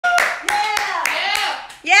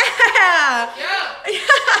Yeah.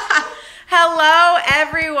 Hello,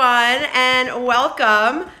 everyone, and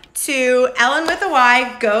welcome to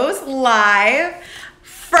ELLYNWITHAY Goes Live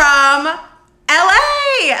from LA.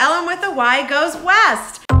 ELLYNWITHAY Goes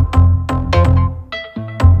West.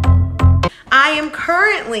 I am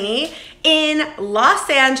currently in Los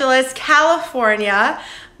Angeles, California,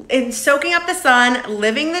 soaking up the sun,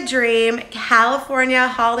 living the dream. California,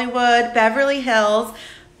 Hollywood, Beverly Hills.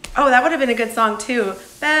 Oh, that would have been a good song too.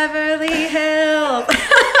 Beverly Hills.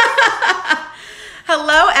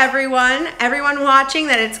 Hello, everyone. Everyone watching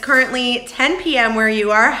that it's currently 10 p.m. where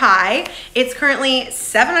you are. Hi. It's currently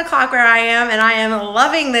 7 o'clock where I am, and I am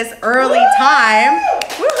loving this early time.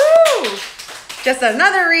 Woohoo! Just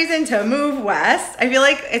another reason to move west. I feel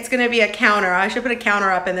like it's going to be a counter. I should put a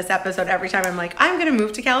counter up in this episode every time I'm like, I'm going to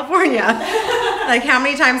move to California. Like, how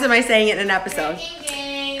many times am I saying it in an episode?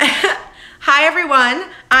 Hi, everyone.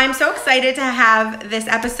 I'm so excited to have this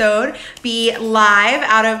episode be live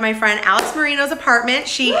out of my friend Alex Marino's apartment.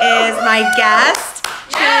 She is my guest.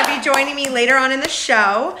 She's going to be joining me later on in the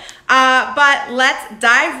show. But let's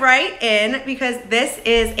dive right in because this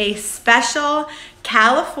is a special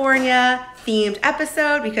California themed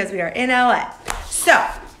episode because we are in LA. So,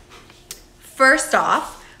 first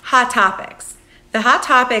off, hot topics. The hot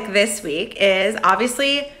topic this week is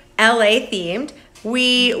obviously LA themed.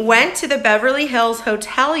 We went to the Beverly Hills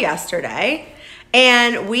Hotel yesterday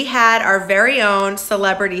and we had our very own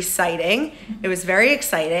celebrity sighting. It was very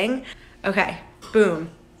exciting. Okay,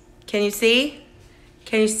 boom. Can you see?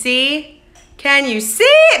 Can you see? Can you see?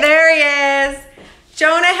 There he is.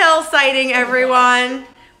 Jonah Hill sighting, everyone,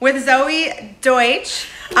 with Zoe Deutsch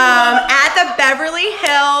at the Beverly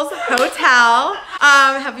Hills Hotel.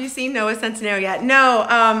 Have you seen Noah Centineo yet? No,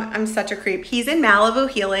 I'm such a creep. He's in Malibu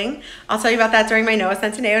healing. I'll tell you about that during my Noah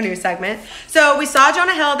Centineo news segment. So we saw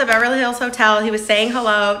Jonah Hill at the Beverly Hills Hotel. He was saying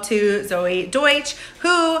hello to Zoe Deutsch,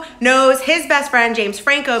 who knows his best friend, James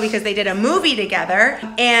Franco, because they did a movie together.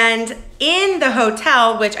 And in the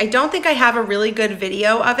hotel, which I don't think I have a really good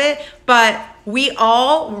video of it, but we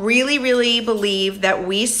all really, really believe that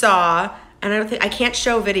we saw, and I can't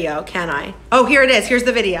show video, can I? Oh, here it is. Here's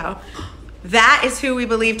the video. That is who we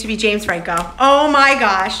believe to be James Franco. Oh my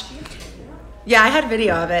gosh. Yeah, I had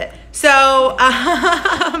video of it. So,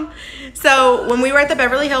 so when we were at the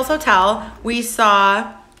Beverly Hills Hotel, we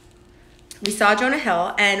saw Jonah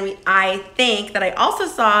Hill, and I think that I also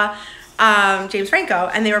saw James Franco,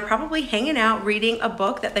 and they were probably hanging out reading a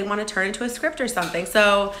book that they want to turn into a script or something.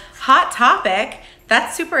 So, hot topic.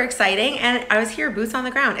 That's super exciting, and I was here, boots on the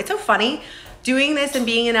ground. It's so funny doing this and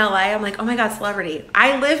being in LA. I'm like, oh my God, celebrity.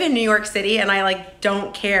 I live in New York City and I like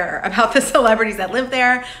don't care about the celebrities that live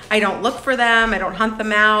there. I don't look for them. I don't hunt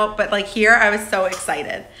them out. But like here, I was so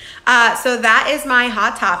excited. So that is my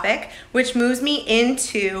hot topic, which moves me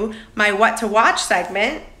into my what to watch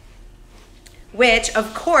segment, which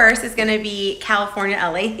of course is gonna be California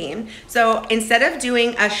LA themed. So instead of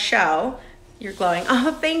doing a show, you're glowing.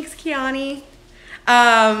 Oh, thanks, Kiani.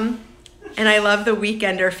 And I love the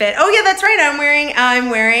Weekender fit. Oh yeah, that's right. I'm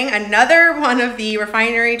wearing another one of the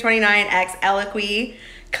Refinery 29X Emilee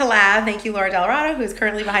collab. Thank you, Laura Delrado, who's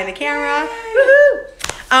currently behind the camera.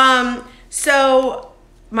 Woohoo! So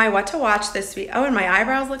my what to watch this week. Oh, and my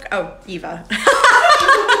eyebrows look. Oh, Eva.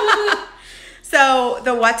 So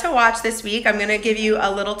the what to watch this week, I'm gonna give you a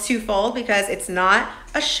little twofold because it's not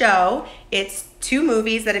a show. It's two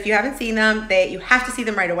movies that if you haven't seen them, you have to see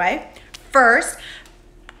them right away. First,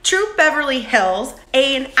 True Beverly Hills,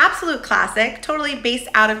 an absolute classic, totally based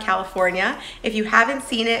out of California. If you haven't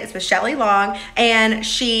seen it, it's with Shelley Long, and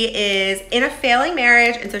she is in a failing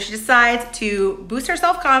marriage, and so she decides to boost her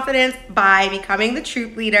self-confidence by becoming the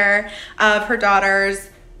troop leader of her daughter's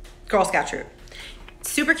Girl Scout troop.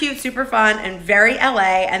 Super cute, super fun, and very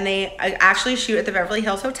LA, and they actually shoot at the Beverly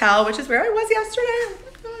Hills Hotel, which is where I was yesterday. Oh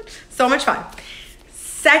my God. So much fun.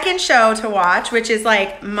 Second show to watch, which is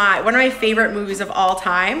like one of my favorite movies of all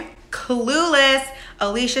time, Clueless,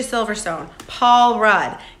 Alicia Silverstone, Paul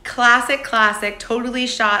Rudd, classic, totally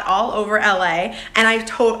shot all over LA. And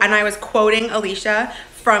I was quoting Alicia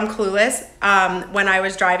from Clueless when I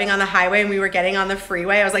was driving on the highway and we were getting on the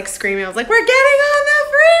freeway. I was like screaming. I was like, "We're getting on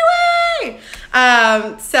the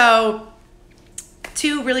freeway!" So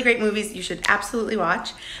two really great movies you should absolutely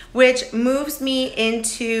watch, which moves me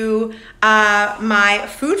into my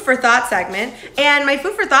food for thought segment. And my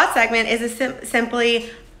food for thought segment is simply,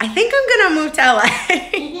 I think I'm gonna move to LA.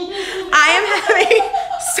 I am having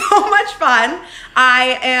so much fun.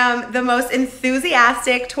 I am the most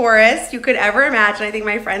enthusiastic tourist you could ever imagine. I think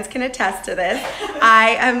my friends can attest to this.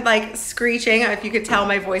 I am like screeching. If you could tell,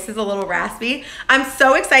 my voice is a little raspy. I'm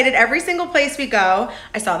so excited every single place we go.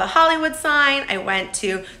 I saw the Hollywood sign. I went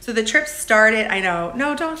to, so the trip started, I know,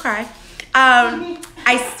 no, don't cry.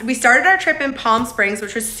 We started our trip in Palm Springs,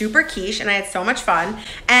 which was super quiche, and I had so much fun.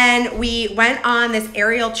 And we went on this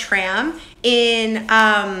aerial tram in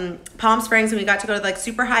Palm Springs, and we got to go to like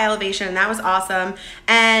super high elevation, and that was awesome.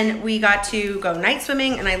 And we got to go night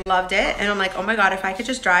swimming, and I loved it. And I'm like, oh my God, if I could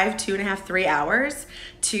just drive 2.5, 3 hours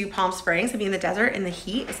to Palm Springs and be in the desert in the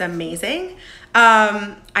heat, it's amazing.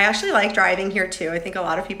 I actually like driving here too. I think a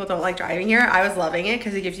lot of people don't like driving here. I was loving it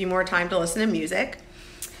because it gives you more time to listen to music.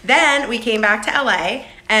 Then we came back to LA,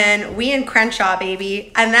 and we in Crenshaw,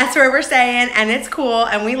 baby, and that's where we're staying, and it's cool,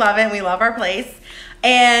 and we love it, and we love our place.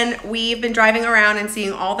 And we've been driving around and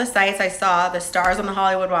seeing all the sights. I saw the stars on the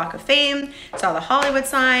Hollywood Walk of Fame, saw the Hollywood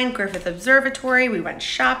sign, Griffith Observatory, we went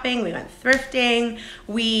shopping, we went thrifting.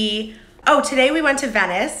 Today we went to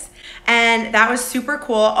Venice, and that was super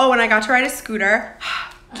cool. Oh, and I got to ride a scooter.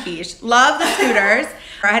 Quiche. Love the scooters.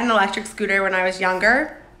 I had an electric scooter when I was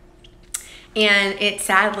younger, and it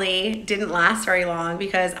sadly didn't last very long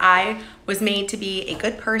because I was made to be a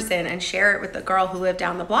good person and share it with the girl who lived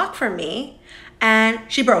down the block from me, and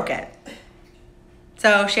she broke it.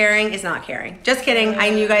 So sharing is not caring. Just kidding.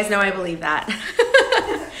 You guys know I believe that.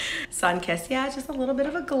 Sun kiss, yeah, just a little bit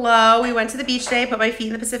of a glow. We went to the beach today, put my feet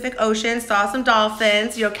in the Pacific Ocean, saw some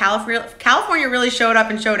dolphins. You know, California really showed up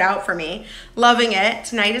and showed out for me. Loving it.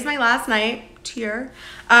 Tonight is my last night. Tear.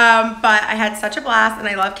 But I had such a blast, and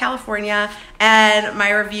I love California, and my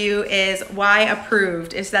review is why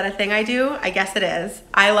approved. Is that a thing I do? I guess it is.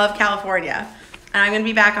 I love California, and I'm gonna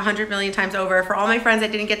be back 100 million times over. For all my friends I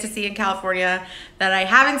didn't get to see in California that I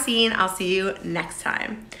haven't seen, I'll see you next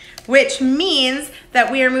time. Which means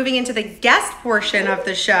that we are moving into the guest portion of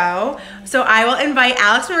the show. So I will invite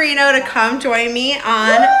Alex Marino to come join me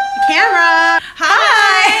on camera.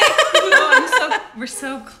 Hi. Oh, we're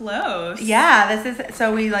so close. Yeah,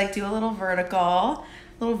 so we like do a little vertical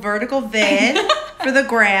vid for the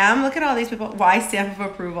gram. Look at all these people. Why stamp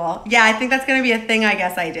of approval? Yeah, I think that's gonna be a thing I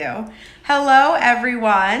guess I do. Hello,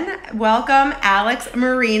 everyone. Welcome Alex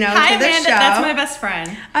Marino to the Amanda. show. That's my best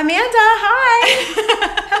friend. Amanda,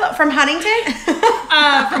 hi. Hello, from Huntington?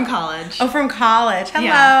 From college. Oh, from college. Hello.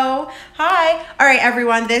 Yeah. Hi. All right,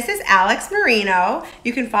 everyone. This is Alex Marino.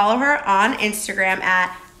 You can follow her on Instagram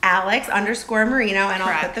at Alex_Marino, and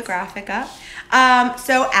I'll put the graphic up.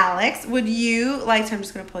 So Alex, would you like to, I'm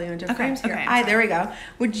just going to pull you into frames here. Hi, there we go.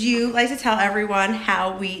 Would you like to tell everyone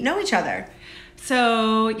how we know each other?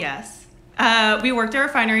 So, yes. We worked at a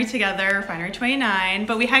refinery together, Refinery 29,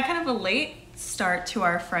 but we had kind of a late start to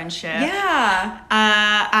our friendship. Yeah.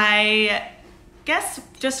 I guess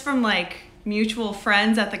just from like mutual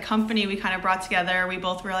friends at the company we kind of brought together, we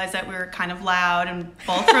both realized that we were kind of loud, and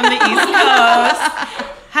both from the East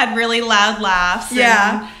Coast, had really loud laughs.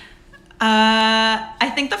 Yeah. And,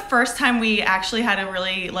 I think the first time we actually had a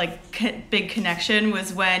really like big connection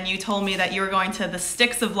was when you told me that you were going to the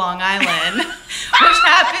Sticks of Long Island, which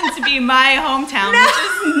happened to be my hometown, which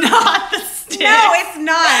is not the Sticks. No, it's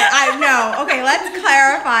not. No. Okay, let's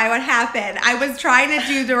clarify what happened. I was trying to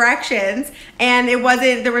do directions, and there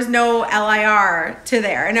was no LIR to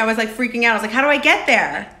there, and I was like freaking out. I was like, how do I get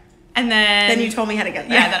there? And then you told me how to get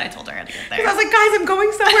there. Yeah, then I told her how to get there. Because I was like, guys, I'm going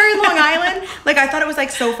somewhere in Long Island. Like, I thought it was like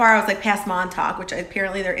so far. I was like past Montauk, which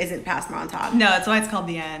apparently there isn't past Montauk. No, that's why it's called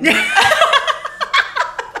the end. So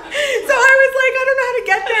I was like, I don't know how to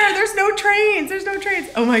get there. There's no trains. There's no trains.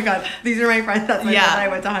 Oh my God. These are my friends. That's my friend that I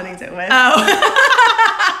went to Huntington with. Oh.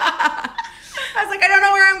 I was like, I don't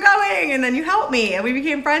know where I'm going. And then you helped me. And we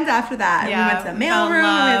became friends after that. Yeah, we went to the mailroom.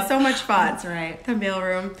 We had so much fun. That's right. The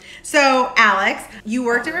mailroom. So, Alex, you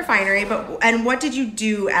worked at Refinery, and what did you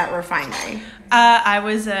do at Refinery? I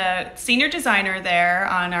was a senior designer there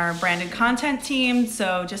on our branded content team.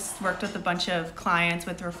 So just worked with a bunch of clients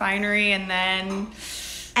with Refinery, and then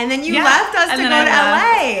you left us to go to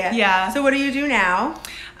LA. Yeah. So what do you do now?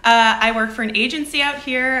 I work for an agency out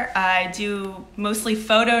here. I do mostly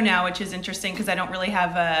photo now, which is interesting because I don't really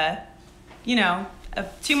have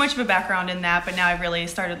too much of a background in that, but now I've really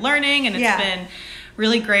started learning, and it's been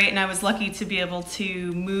really great, and I was lucky to be able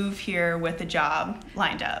to move here with a job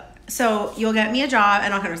lined up. So you'll get me a job,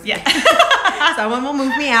 and I'll kind of someone will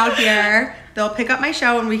move me out here. They'll pick up my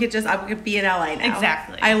show, and I could be in LA now.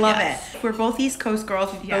 Exactly. I love it. We're both East Coast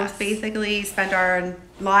girls. We both basically spent our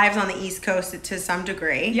lives on the East Coast to some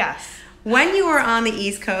degree. Yes. When you were on the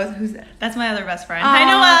East Coast, who's that? That's my other best friend. Hi,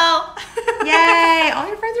 Noelle. Yay! All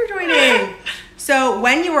your friends are joining. So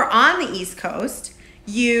when you were on the East Coast,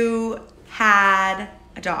 you had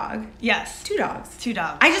a dog. Yes. 2 dogs. 2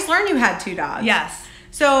 dogs. I just learned you had 2 dogs. Yes.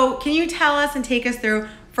 So can you tell us and take us through,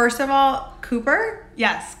 first of all, Cooper?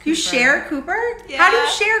 Yes. Cooper. You share Cooper? Yeah. How do you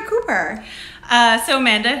share Cooper? So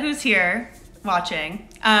Amanda, who's here watching,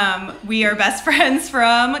 we are best friends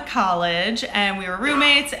from college, and we were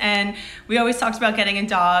roommates, and we always talked about getting a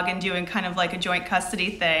dog and doing kind of like a joint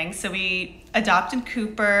custody thing. So we adopted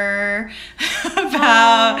Cooper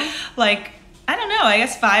about like, I don't know, I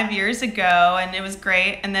guess 5 years ago, and it was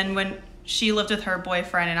great. And then when she lived with her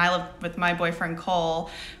boyfriend and I lived with my boyfriend Cole,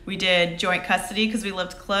 we did joint custody because we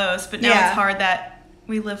lived close, but now it's hard that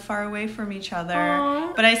we live far away from each other.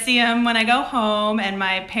 Aww. But I see him when I go home, and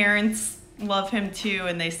my parents love him too,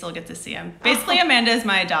 and they still get to see him. Basically, Amanda is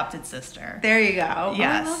my adopted sister. There you go. Yes. Oh,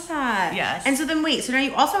 I love that. Yes. And so then wait, so now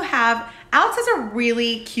you also have, Alex has a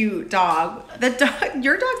really cute dog.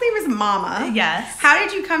 Your dog's name is Mama. Yes. How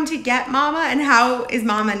did you come to get Mama, and how is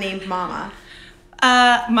Mama named Mama?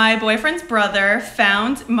 My boyfriend's brother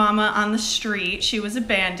found Mama on the street. She was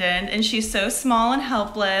abandoned, and she's so small and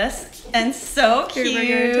helpless and so cute.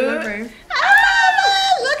 Look at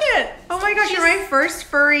it. Oh my gosh, you're my first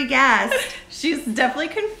furry guest. She's definitely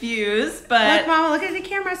confused, but Look, Mama, look at the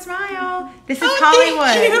camera, smile. This is thank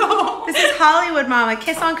Hollywood. you. This is Hollywood, Mama.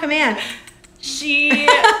 Kiss on command. she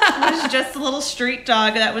was just a little street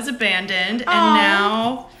dog that was abandoned, and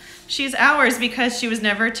now she's ours because she was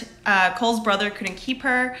never, Cole's brother couldn't keep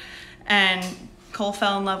her, and Cole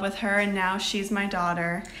fell in love with her, and now she's my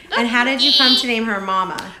daughter. And how did you come to name her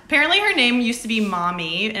Mama? Apparently her name used to be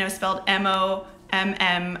Mommy, and it was spelled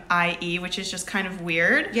Mommie, which is just kind of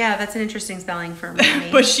weird. Yeah, that's an interesting spelling for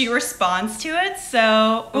Mommy. But she responds to it,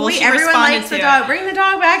 so wait, everyone likes the dog. Bring the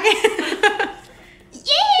dog back in.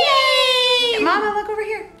 Yay! Mama, look over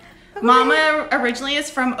here. Look over here. Mama originally is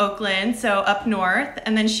from Oakland, so up north,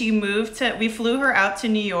 and then we flew her out to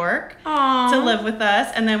New York Aww. to live with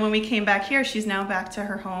us, and then when we came back here, she's now back to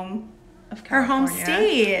her home of Her home California.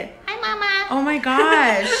 state. Hi, Mama. Oh my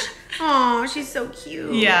gosh. Oh, she's so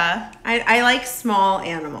cute. Yeah. I like small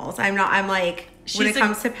animals. I'm like, when it She's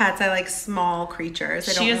comes to pets, I like small creatures.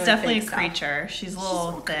 I don't She is really definitely a big stuff. creature. She's a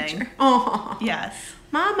little thing. Oh. Yes.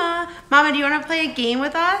 Mama, do you want to play a game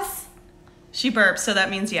with us? She burps, so that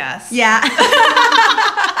means yes. Yeah.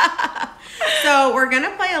 So we're going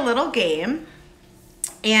to play a little game.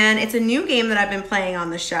 And it's a new game that I've been playing on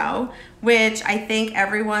the show, which I think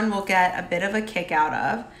everyone will get a bit of a kick out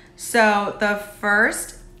of. So the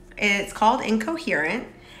first, it's called Incoherent.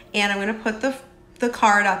 And I'm going to put the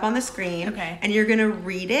card up on the screen. Okay. And you're going to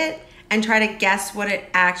read it and try to guess what it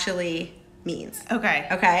actually means. Okay.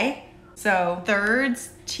 Okay? So Thirds,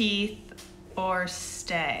 teeth, or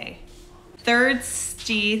stay. Thirds,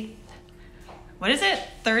 teeth. What is it?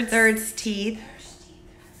 thirds, teeth.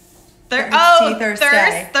 Thirsty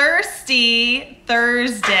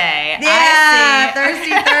Thursday. Yeah, I see.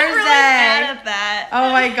 Thirsty I'm Thursday. really bad at that.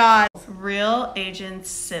 Oh my God. Real agent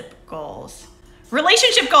sip goals.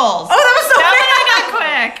 Relationship goals. Oh, that was so fast. That one I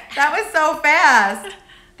got quick. That was so fast.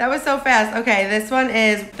 That was so fast. Okay, this one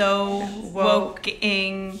is The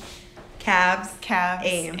woking calves calves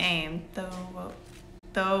aim. aim. The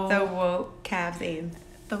woke calves aim.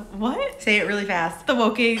 The what? Say it really fast. The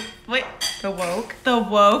woking. Wait. The woke The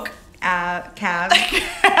woke calves.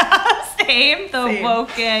 Same. The Same. woke.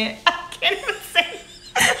 I can't even say.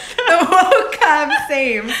 The woke calves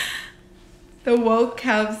same. The woke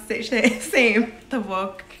calves same. The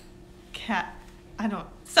woke cat. I don't.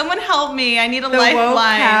 Someone help me. I need a The woke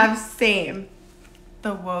lifeline. calves same.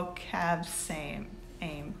 The woke calves same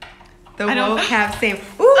aim. The I don't- woke calves same. Ooh,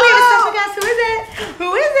 we have a special guest. Who is it?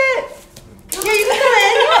 Who is it? Yeah, you can come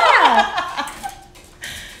in. Yeah.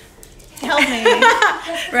 Help me.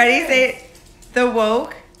 Ready? Say it. The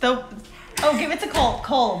woke. Give it to Cole.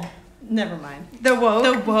 Cole. Never mind. The woke.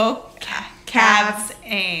 The woke calves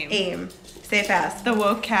aim. Aim. Say it fast. The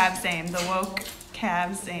woke calves aim. The woke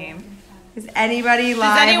calves aim. Does anybody Does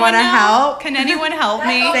live anyone want to know? help? Can anyone help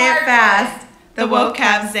me? Say it fast. The woke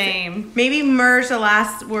calves aim. Maybe merge the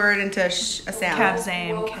last word into a sound. Calves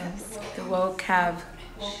aim. Calves. The woke calf.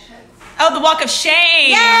 Oh, the walk of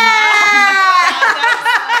shame.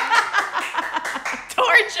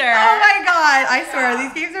 Torture. Oh my God. I swear,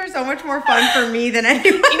 these games are so much more fun for me than anyone.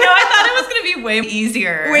 You know, I thought it was going to be way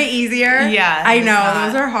easier. Way easier? Yeah, I it's know. not.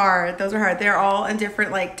 Those are hard. Those are hard. They're all in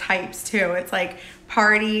different like types too. It's like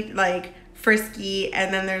party, like frisky,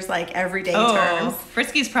 and then there's like everyday terms.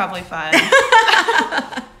 Frisky's probably fun.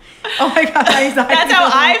 Oh my God. That's how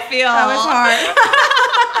I feel. That was hard.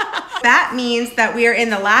 That means that we are in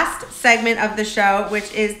the last segment of the show,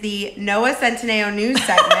 which is the Noah Centineo news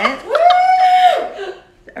segment.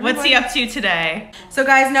 What's he up to today? So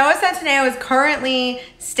guys, Noah Centineo is currently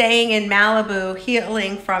staying in Malibu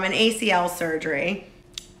healing from an ACL surgery.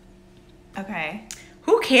 Okay.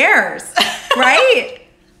 Who cares, right?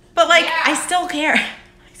 But like, yeah. I still care,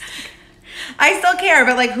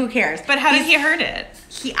 but like, who cares? But how did he hurt it?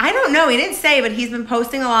 I don't know. He didn't say, but he's been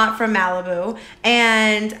posting a lot from Malibu,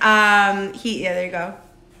 and yeah, there you go.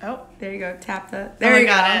 Oh, there you go. Tap the. There you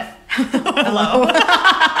got it. Hello.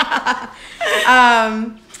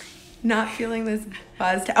 Not feeling this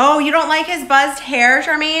buzzed. Oh, you don't like his buzzed hair,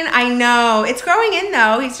 Charmaine? I know. It's growing in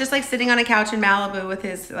though. He's just like sitting on a couch in Malibu with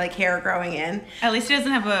his like hair growing in. At least he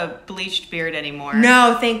doesn't have a bleached beard anymore.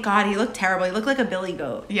 No, thank God. He looked terrible. He looked like a billy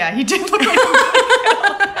goat. Yeah, he did look like a billy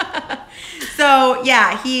goat. So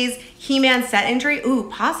yeah, he's He-Man set injury. Ooh,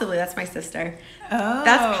 possibly that's my sister. Oh.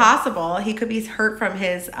 That's possible. He could be hurt from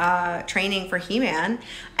his training for He-Man.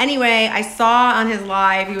 Anyway, I saw on his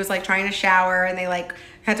live, he was like trying to shower and they like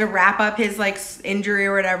had to wrap up his like injury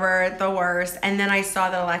or whatever, the worst. And then I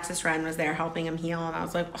saw that Alexis Ren was there helping him heal. And I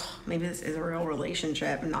was like, oh, maybe this is a real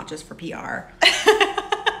relationship and not just for PR.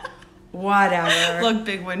 Whatever. Look,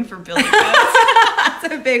 big win for Billy Goats.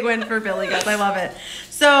 That's a big win for Billy Goats. I love it.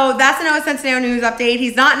 So that's a Noah Centineo news update.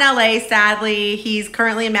 He's not in LA, sadly. He's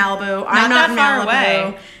currently in Malibu. I'm not in Malibu.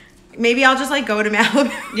 Away. Maybe I'll just like go to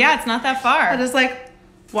Malibu. Yeah, it's not that far. I'll just like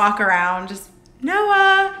walk around. Just,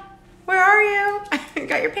 Noah, where are you? I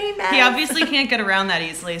got your paint meds. He obviously can't get around that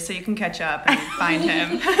easily, so you can catch up and find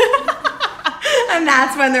him. And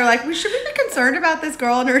that's when they're like, should we be concerned about this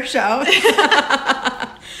girl in her show?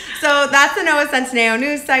 So that's the Noah Centineo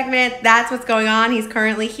news segment. That's what's going on. He's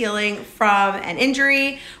currently healing from an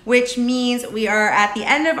injury, which means we are at the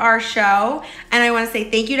end of our show. And I want to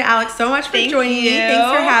say thank you to Alex so much for joining me.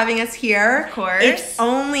 Thanks for having us here. Of course. It's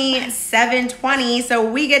only 7:20, so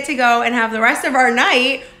we get to go and have the rest of our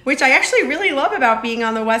night, which I actually really love about being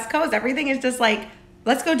on the West Coast. Everything is just like,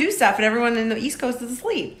 let's go do stuff, and everyone in the East Coast is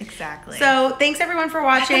asleep. Exactly. So thanks everyone for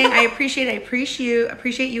watching. I appreciate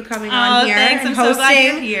you coming on here thanks. and I'm so glad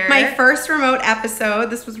you're hosting here. my first remote episode.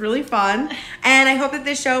 This was really fun, and I hope that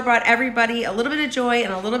this show brought everybody a little bit of joy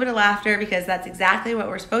and a little bit of laughter, because that's exactly what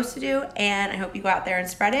we're supposed to do. And I hope you go out there and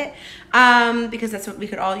spread it, because that's what we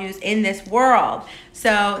could all use in this world.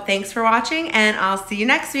 So thanks for watching, and I'll see you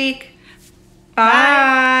next week.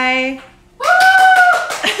 Bye.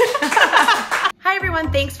 Hi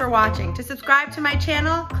everyone, thanks for watching. To subscribe to my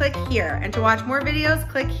channel, click here. And to watch more videos,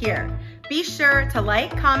 click here. Be sure to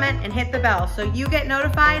like, comment, and hit the bell so you get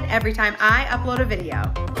notified every time I upload a video.